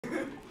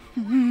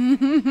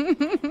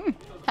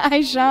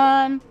Hi,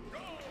 Sean.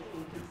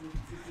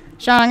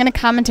 Sean, I'm going to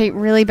commentate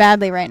really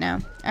badly right now.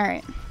 All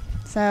right.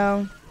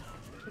 So,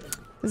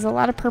 there's a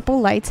lot of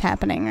purple lights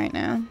happening right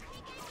now.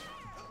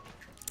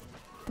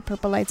 The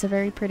purple lights are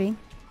very pretty.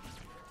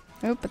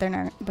 Oh, but they're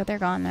not. But they're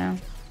gone now.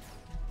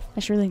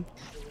 That's really.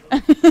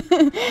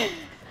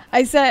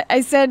 I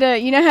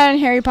said, you know how in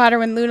Harry Potter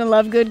when Luna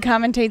Lovegood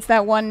commentates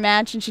that one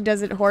match and she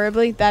does it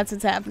horribly? That's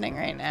what's happening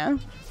right now.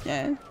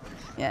 Yeah.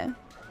 Yeah.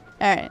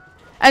 All right.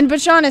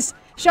 But Sean is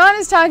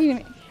talking to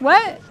me.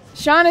 What?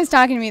 Sean is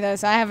talking to me though,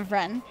 so I have a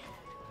friend.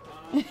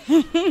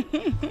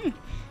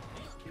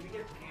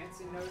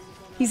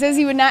 He says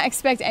he would not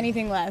expect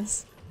anything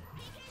less.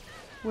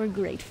 We're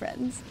great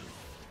friends.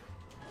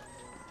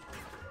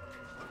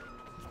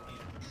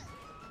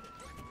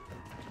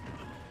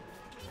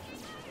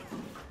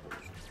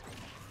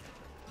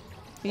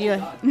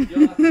 Yeah.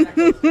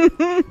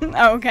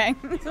 Oh, okay.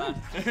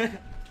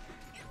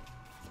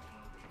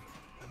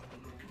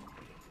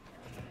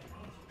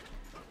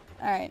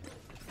 All right.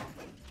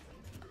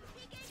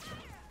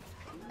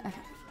 Okay.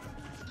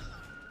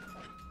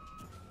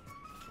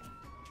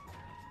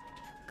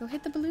 Go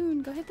hit the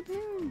balloon. Go hit the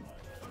balloon.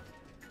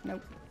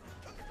 Nope.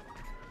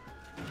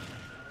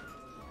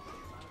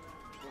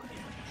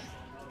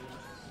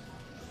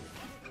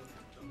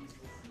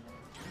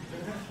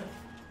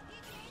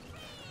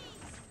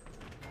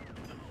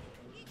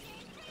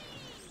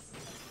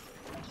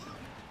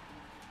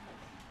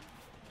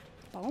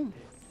 Boom.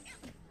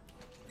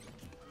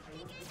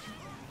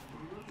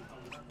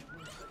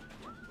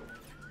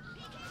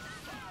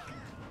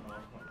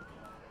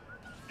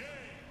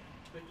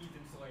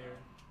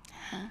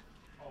 Huh?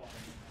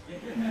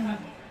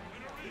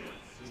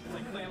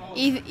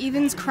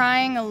 Ethan's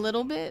crying a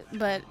little bit,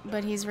 but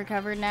he's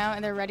recovered now,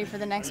 and they're ready for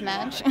the next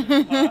match.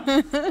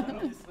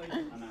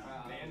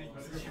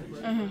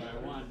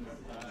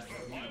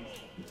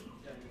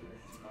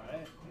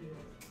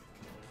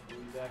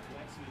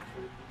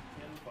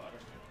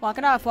 Walk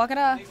it off, walk it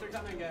off. Thanks for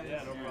coming, guys.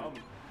 Yeah, no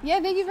problem.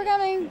 Yeah, thank you for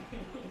coming.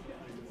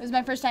 It was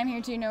my first time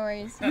here too, no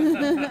worries.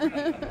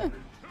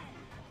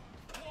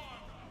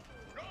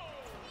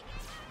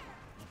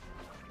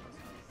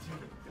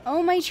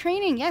 Oh, my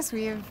training. Yes,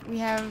 we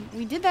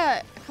did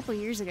that a couple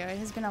years ago. It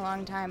has been a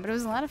long time, but it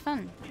was a lot of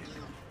fun. It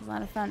was a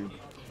lot of fun.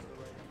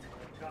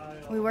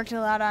 We worked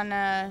a lot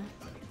on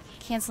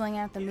canceling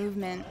out the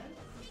movement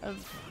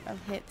of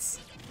hits.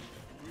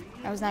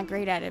 I was not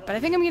great at it, but I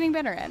think I'm getting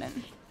better at it.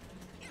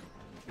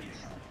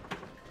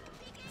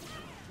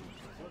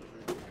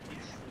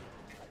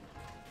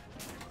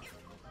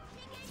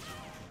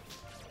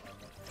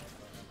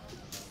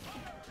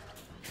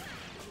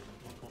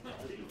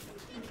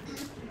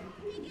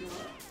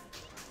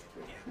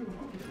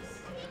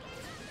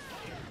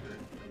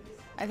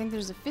 I think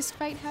there's a fist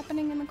fight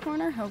happening in the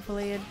corner.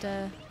 Hopefully it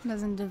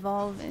doesn't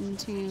devolve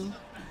into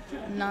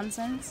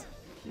nonsense.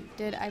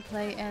 Did I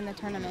play in the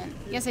tournament?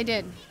 Yes, I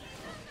did.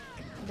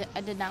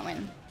 I did not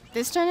win.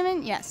 This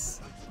tournament?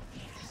 Yes.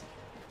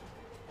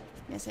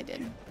 Yes, I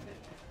did.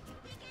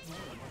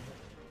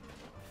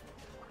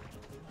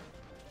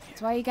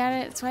 That's why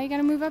you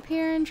gotta move up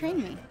here and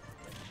train me.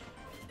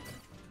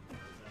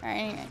 Alright,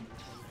 anyway.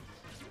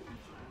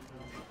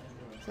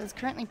 So it's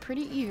currently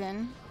pretty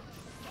even.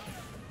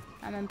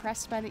 I'm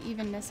impressed by the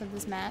evenness of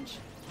this match.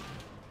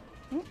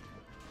 Ooh.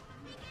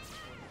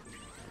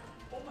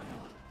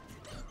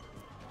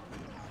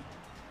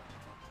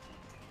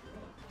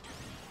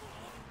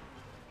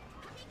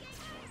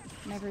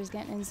 Never's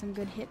getting in some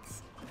good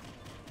hits.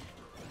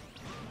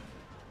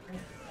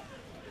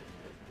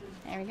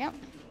 There we go.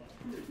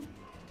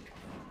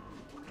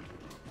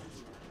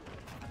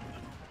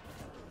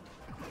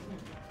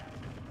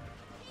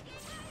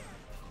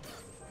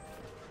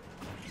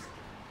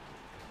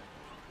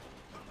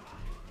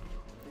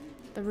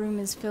 The room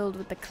is filled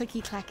with the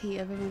clicky-clacky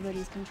of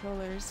everybody's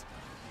controllers.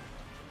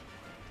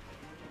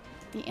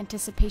 The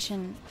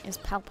anticipation is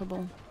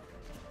palpable.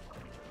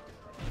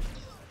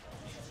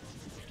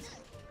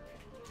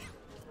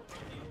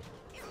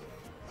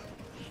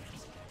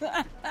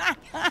 Well,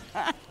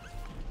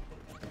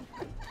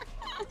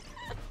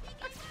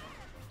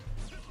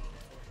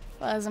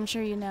 as I'm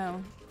sure you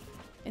know,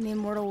 in the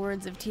immortal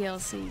words of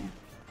TLC,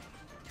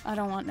 I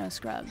don't want no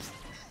scrubs.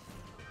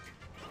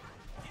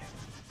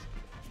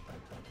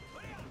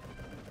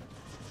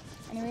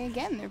 Anyway,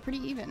 again, they're pretty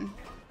even.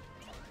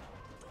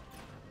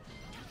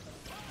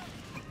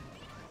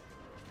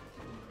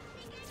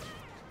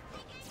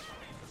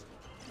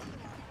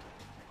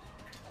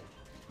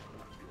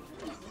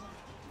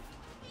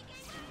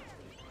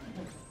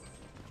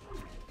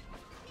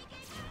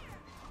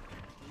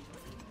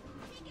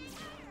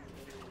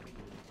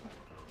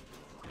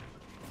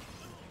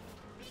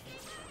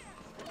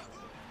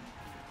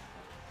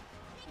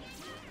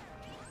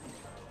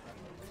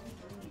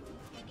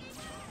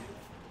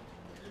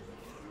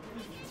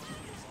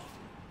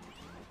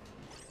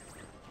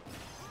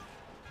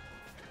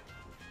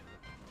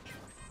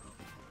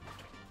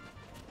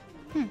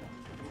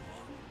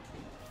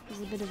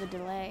 There's a bit of a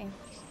delay.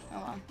 Oh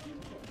well.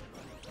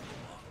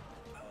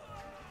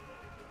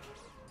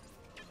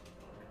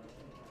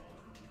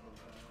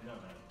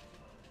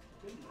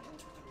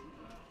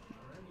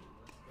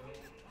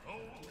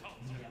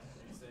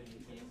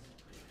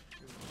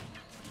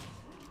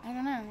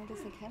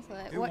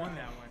 chocolate. Who won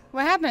that one?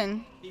 What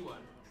happened? He won.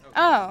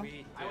 Oh.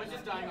 I was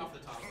just dying off the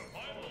top.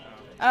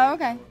 Oh,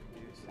 okay.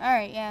 All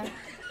right, yeah.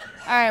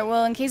 All right,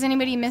 well, in case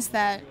anybody missed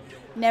that,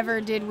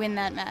 Never did win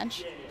that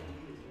match.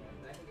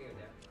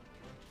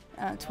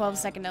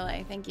 12-second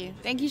delay. Thank you.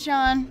 Thank you,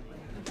 Sean.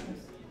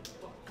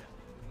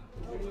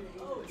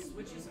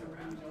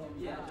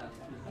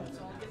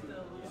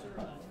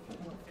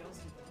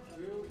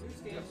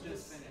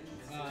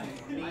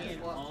 Me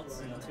and Alts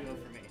and 2-0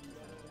 for me.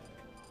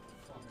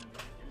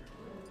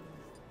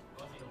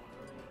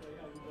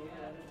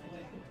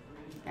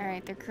 All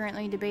right, they're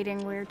currently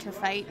debating where to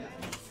fight.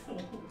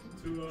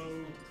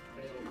 2-0.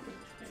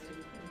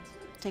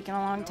 Taking a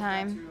long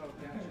time.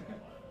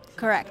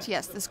 Correct,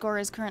 yes, the score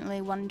is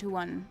currently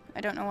 1-1.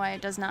 I don't know why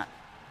it does not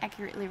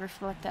accurately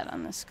reflect that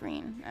on the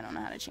screen. I don't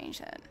know how to change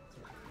that.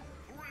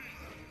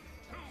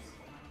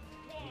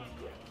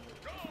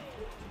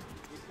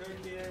 We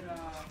could get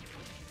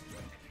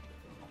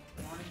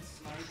one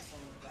snipes on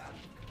the back.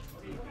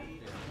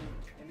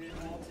 And then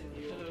Alt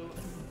and you.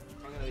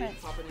 I'm going to be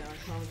popping down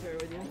commentary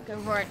with you. Go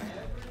for it.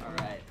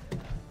 Alright.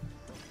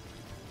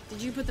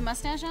 Did you put the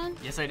mustache on?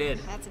 Yes, I did.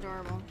 That's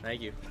adorable.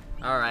 Thank you.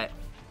 Alright.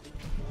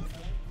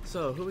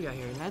 So, who we got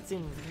here? Nets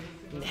and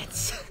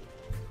Nets.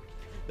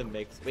 The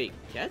mix. Wait,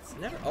 Nets?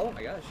 Never? Oh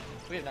my gosh.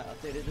 We have not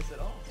updated this at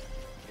all.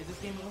 Is this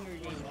game 1 or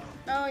game 1?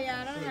 Oh,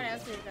 yeah, I don't know how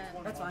to update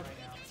that. That's fine.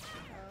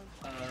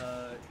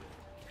 Oh.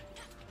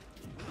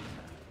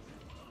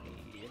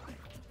 Yeah.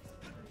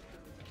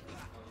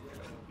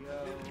 Go.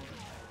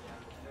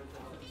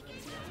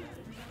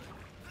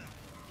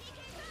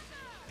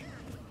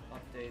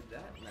 Update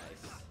that.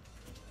 Nice.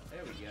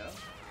 There we go.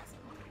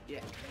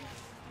 Yeah.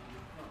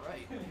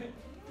 Alright.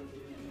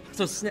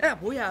 So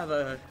snap, we have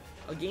a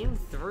game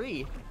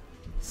 3.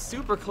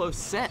 Super close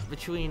set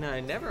between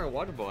Never and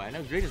Waterboy. I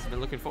know Grid has been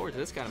looking forward to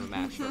this kind of a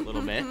match for a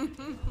little bit.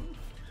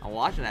 I'm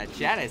watching that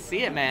chat, I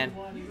see it, man.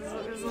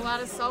 There's a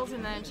lot of salt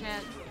in that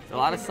chat. A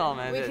lot of salt,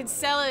 man. We could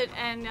sell it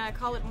and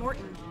call it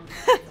Morton.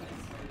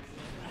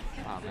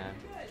 Oh, man.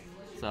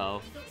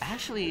 So,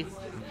 actually,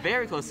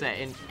 very close set.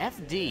 And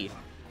FD,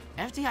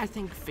 I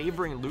think,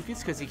 favoring Lucas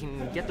because he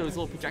can get those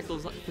little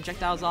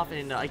projectiles off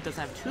and Ike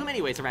doesn't have too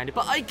many ways around it.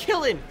 But Ike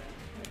killing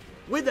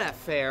with that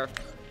fair.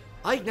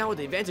 Ike now with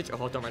the advantage.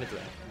 Oh, don't run into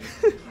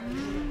that.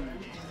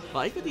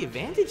 Ike with the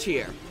advantage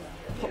here.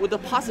 With the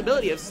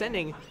possibility of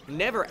sending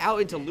Never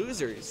out into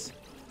losers.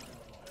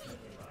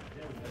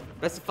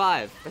 Best of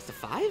 5. Best of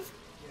 5?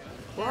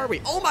 Where are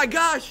we? Oh my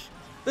gosh!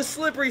 The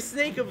slippery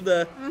snake of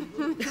the...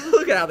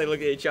 Look at how they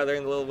look at each other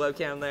in the little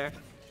webcam there.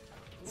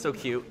 So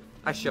cute.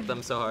 I ship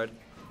them so hard.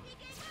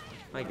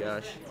 My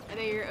gosh. Are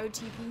they your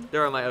OTP?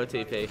 They're on my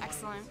OTP.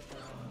 Excellent.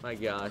 My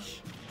gosh.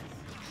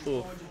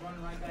 Ooh.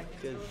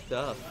 Good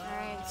stuff.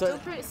 Alright, So-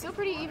 still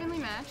pretty evenly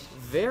matched.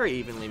 Very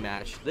evenly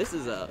matched. This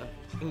is a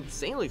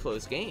insanely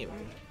close game.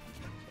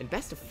 And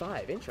best of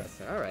 5.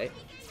 Interesting. All right.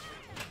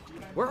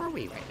 Where are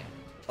we right now?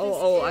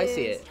 Oh, I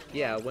see it.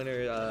 Yeah,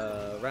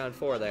 winner round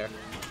 4 there.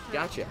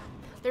 Gotcha.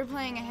 They're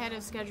playing ahead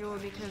of schedule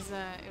because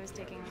it was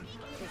taking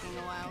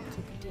a while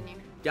to continue.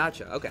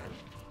 Gotcha. Okay.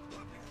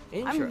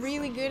 Interesting. I'm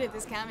really good at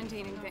this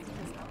commentating thing.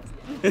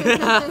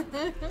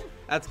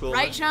 That's cool.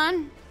 Right, man.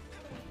 Sean?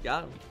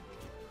 Got him.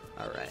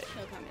 All right.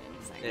 He'll come in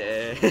a second.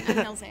 Yeah.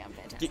 And he'll say I'm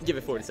fantastic. Give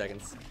it 40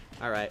 seconds.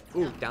 All right.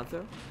 Ooh, down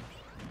throw.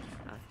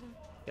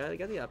 Got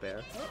the up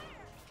air.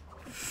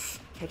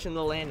 Catching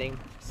the landing.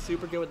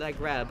 Super good with that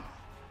grab.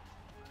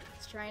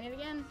 He's trying it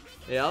again.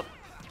 Yep.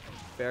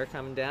 Fair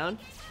coming down.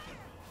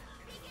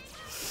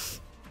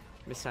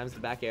 Mistimes the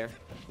back air.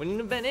 Wouldn't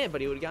have been it,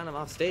 but he would have gotten him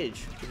off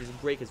stage, which is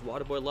great because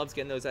Waterboy loves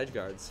getting those edge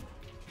guards.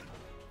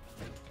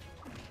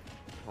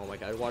 Oh my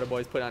god,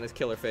 Waterboy's put on his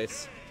killer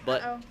face.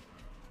 But. Uh-oh.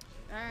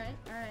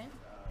 Alright.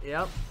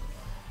 Yep.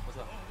 What's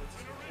up?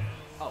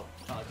 Oh,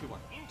 2-1.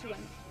 2-1.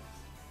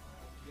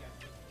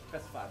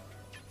 Best of 5.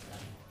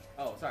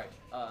 Oh, sorry.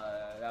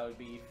 That would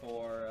be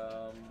for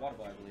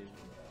Waterboy, I believe.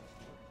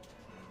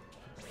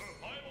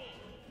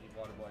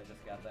 Waterboy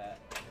just got that,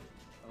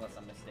 unless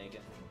I'm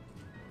mistaken.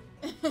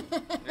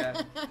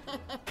 Yeah.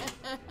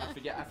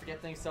 I forget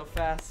things so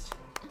fast.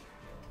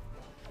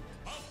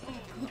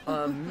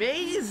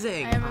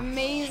 Amazing! I am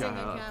amazing Shut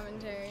at up.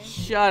 commentary.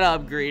 Shut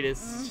up,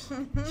 Gretus.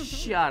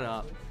 Shut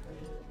up.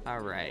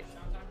 Alright.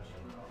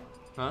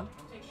 Huh?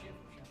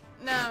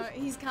 No,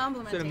 he's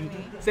complimenting me.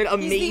 Said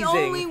amazing. He's the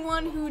only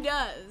one who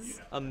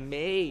does.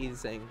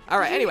 Amazing.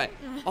 Alright, anyway.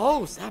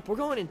 Oh, snap. We're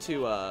going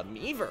into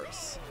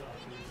Miiverse.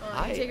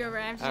 Well, you take over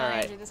after All I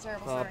right. do this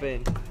terrible Hop story.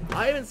 in.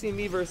 I haven't seen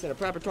Miiverse in a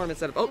proper tournament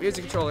setup. Oh, here's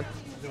the controller.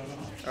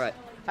 All right.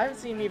 I haven't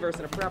seen Miiverse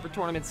in a proper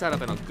tournament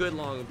setup in a good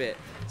long bit.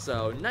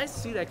 So nice to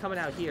see that coming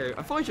out here.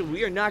 Unfortunately,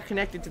 we are not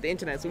connected to the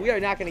internet, so we are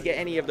not going to get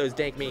any of those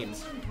dank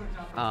memes.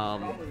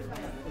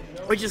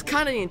 Which is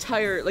kind of the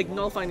entire, like,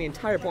 nullifying the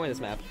entire point of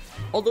this map.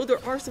 Although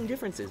there are some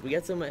differences. We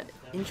got some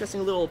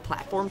interesting little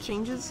platform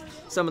changes.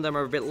 Some of them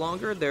are a bit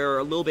longer. They're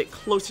a little bit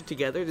closer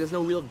together. There's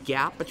no real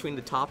gap between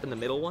the top and the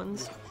middle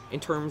ones in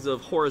terms of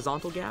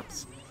horizontal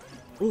gaps.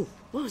 Ooh,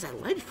 what was that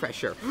ledge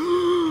pressure?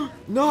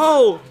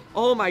 No!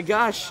 Oh my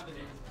gosh.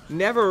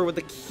 Never with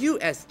the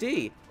cute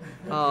SD.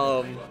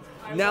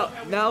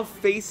 Now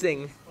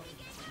facing.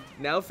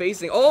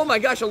 Oh my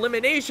gosh,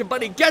 elimination,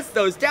 but he gets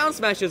those down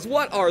smashes.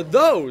 What are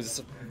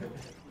those?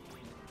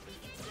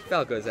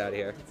 Falco's out of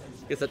here.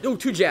 Gets that. Ooh,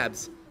 2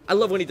 jabs. I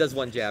love when he does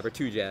 1 jab or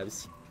 2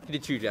 jabs. He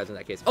did 2 jabs in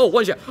that case. Oh,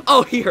 1 jab.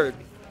 Oh, he hurt.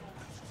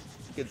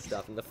 Good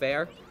stuff. In the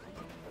fair.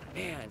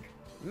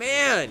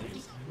 Man.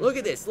 Look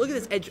at this. Look at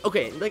this edge.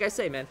 Okay, like I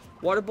say, man.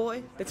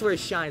 Waterboy, that's where he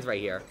shines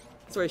right here.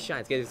 That's where he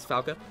shines. Get his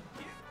Falco.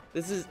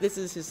 This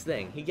is his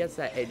thing. He gets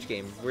that edge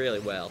game really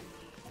well.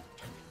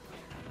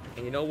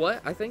 And you know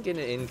what? I think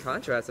in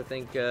contrast, I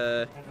think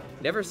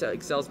Never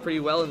excels pretty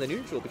well in the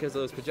neutral because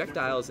of those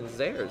projectiles and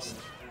Zairs.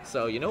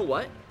 So you know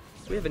what?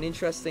 We have an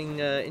interesting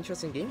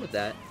game with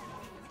that.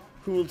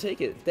 Who will take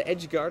it? The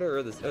edge guarder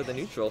or the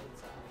neutral?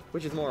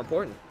 Which is more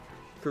important?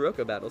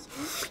 Kuroko battles.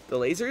 The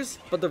lasers?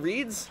 But the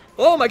reads?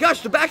 Oh my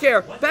gosh, the back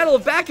air! Battle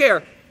of back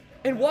air!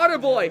 And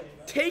Waterboy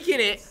taking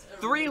it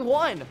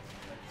 3-1.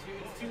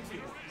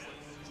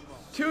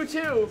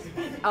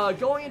 2-2.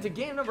 Going into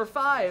game number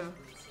 5.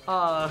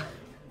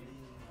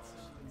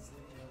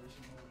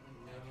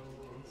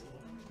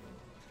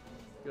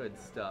 Good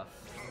stuff.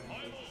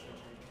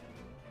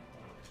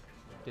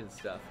 Good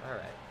stuff.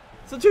 Alright.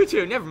 So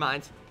 2-2, never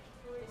mind.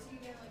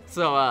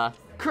 So,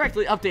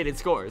 correctly updated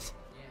scores.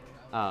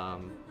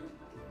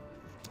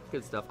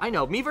 Good stuff. I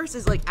know, Miiverse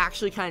is like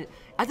actually kind of,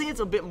 I think it's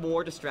a bit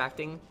more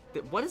distracting.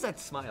 What is that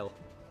smile?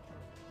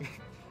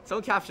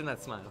 Someone caption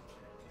that smile.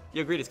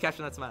 Yo, Greetus,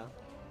 caption that smile.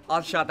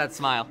 I'll shot that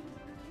smile.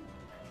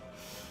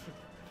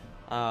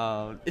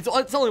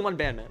 It's only 1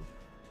 ban, man.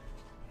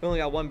 We only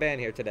got 1 ban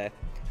here today.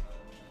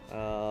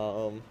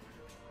 Ooh,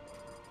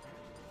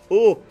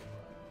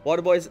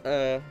 Waterboy's,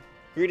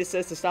 Greetus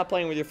says to stop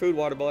playing with your food,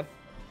 Waterboy.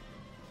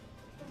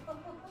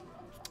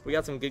 We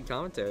got some good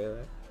commentary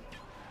there.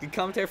 Good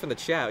commentary from the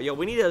chat. Yo,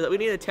 we need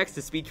a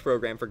text-to-speech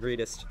program for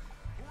Greetus.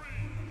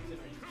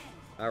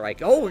 All right.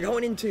 Oh, we're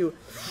going into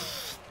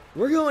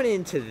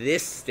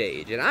this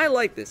stage, and I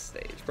like this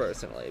stage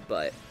personally,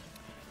 but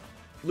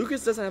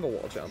Lucas doesn't have a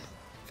wall jump.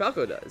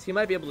 Falco does. He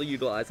might be able to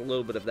utilize a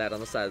little bit of that on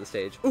the side of the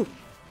stage. Ooh,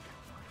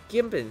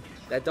 gimping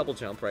that double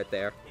jump right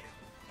there.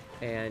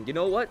 And you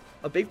know what?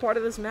 A big part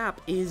of this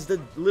map is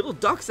the little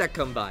ducks that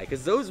come by,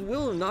 because those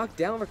will knock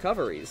down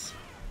recoveries.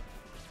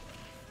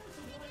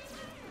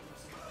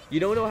 You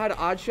don't know how to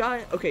odd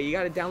shot? Okay, you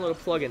gotta download a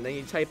plugin, then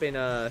you type in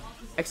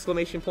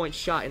exclamation point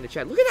shot in the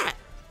chat. Look at that!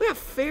 We have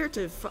fair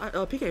to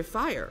PK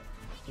Fire.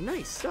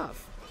 Nice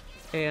stuff.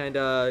 And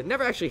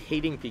never actually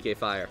hating PK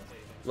Fire.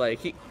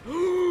 Like, he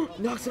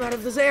knocks him out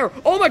of the air.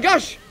 Oh my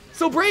gosh!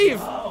 So brave!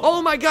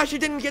 Oh my gosh, he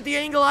didn't get the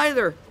angle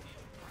either.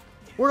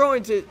 We're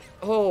going to,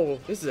 oh,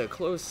 this is a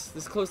close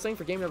thing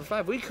for game number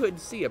 5. We could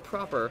see a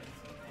proper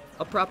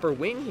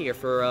win here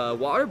for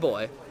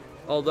Waterboy.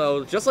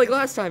 Although, just like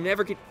last time,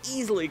 Never could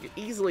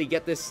easily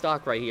get this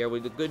stock right here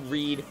with a good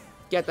read,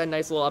 get that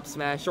nice little up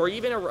smash, or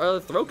even a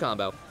throw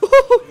combo.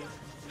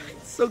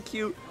 It's so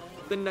cute.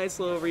 The nice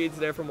little reads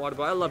there from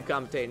Waterboy. I love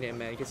commentating him,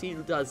 man, because he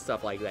does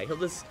stuff like that.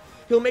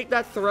 He'll make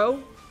that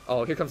throw.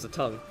 Oh, here comes the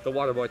tongue, the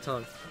Waterboy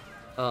tongue.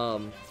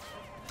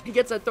 He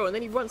gets that throw, and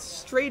then he runs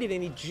straight in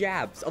and he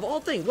jabs. Of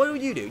all things, what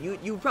would you do?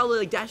 You probably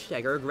like dash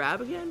attack or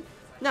grab again?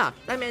 Nah,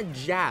 that man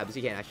jabs.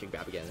 You can't actually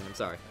grab again. I'm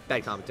sorry.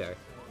 Bad commentary.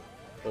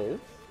 Oh.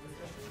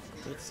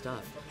 Good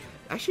stuff.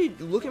 Actually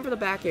looking for the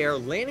back air,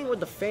 landing with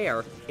the fair,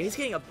 and he's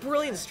getting a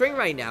brilliant string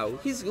right now.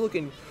 He's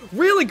looking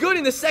really good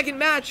in the second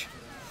match.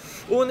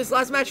 Oh, in this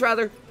last match,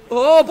 rather.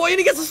 Oh, boy, and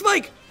he gets a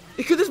spike.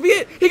 Could this be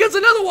it? He gets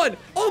another one.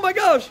 Oh, my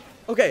gosh.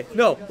 Okay,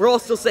 no, we're all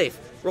still safe.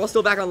 We're all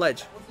still back on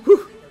ledge.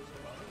 Whew.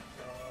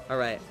 All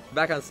right,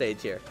 back on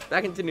stage here.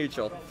 Back into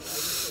neutral.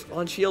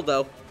 On shield,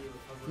 though.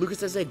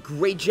 Lucas has a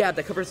great jab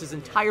that covers his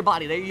entire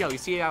body. There you go. You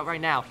see it out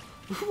right now.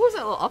 What was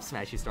that little up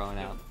smash he's throwing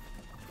out?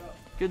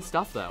 Good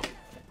stuff, though.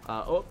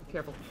 Oh,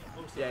 careful.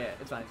 Yeah,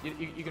 it's fine.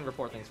 You can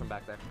report things from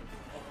back there.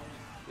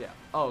 Yeah.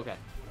 Oh, okay.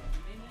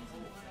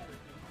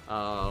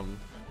 Oh,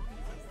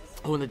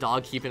 and the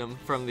dog keeping him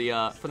from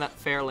that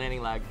fair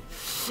landing lag.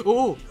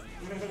 Oh!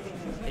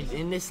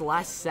 In this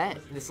last set,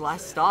 this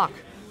last stock,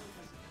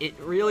 it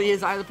really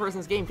is either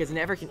person's game because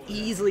Never can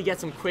easily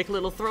get some quick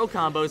little throw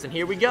combos, and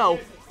here we go.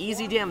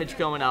 Easy damage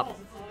going up.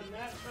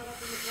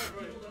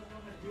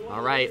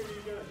 All right.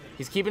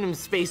 He's keeping him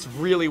spaced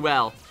really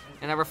well.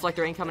 And that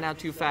reflector ain't coming out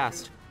too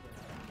fast.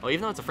 Oh,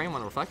 even though it's a frame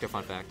 1 reflector,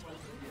 fun fact.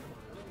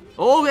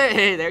 Oh,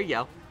 hey, there you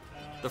go.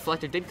 The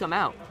reflector did come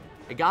out.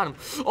 It got him.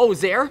 Oh,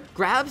 Zair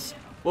grabs.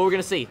 What we're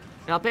going to see.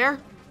 An up air.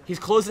 He's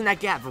closing that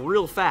gap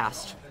real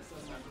fast.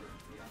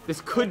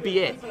 This could be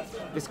it.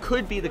 This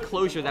could be the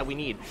closure that we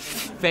need.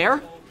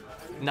 Fair?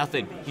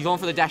 Nothing. He's going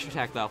for the dash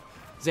attack, though.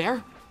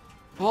 Zair?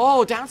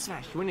 Oh, down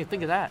smash. You wouldn't even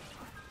think of that.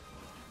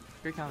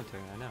 Great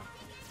commentary, I know.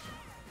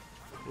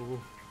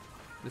 Ooh.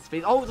 The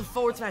space. Oh, the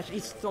forward smash.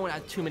 He's throwing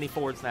out too many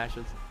forward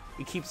smashes.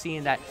 You keep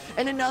seeing that.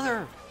 And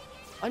another.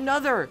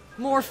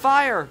 More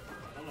fire.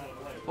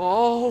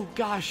 Oh,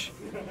 gosh.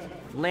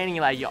 Landing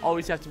lag, you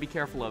always have to be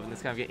careful of in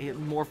this kind of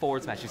game. More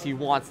forward smashes. He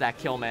wants that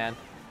kill, man.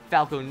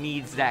 Falco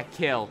needs that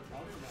kill.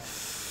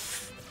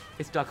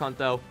 It's Duck Hunt,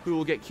 though. Who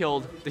will get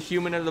killed? The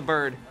human or the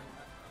bird?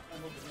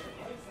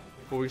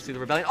 Will we see the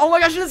rebellion? Oh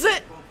my gosh, that's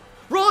it!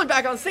 Rolling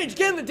back on stage,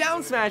 getting the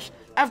down smash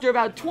after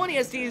about 20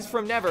 SDs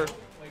from Never.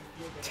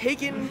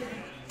 Taking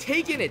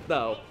it,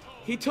 though.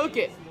 He took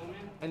it,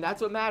 and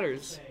that's what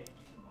matters.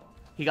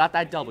 He got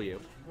that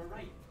W.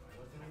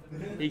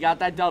 He got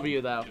that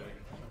W, though.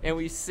 And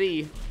we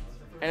see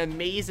an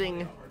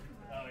amazing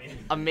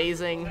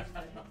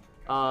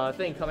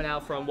thing coming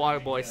out from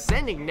Waterboy,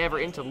 sending Never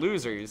into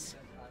losers.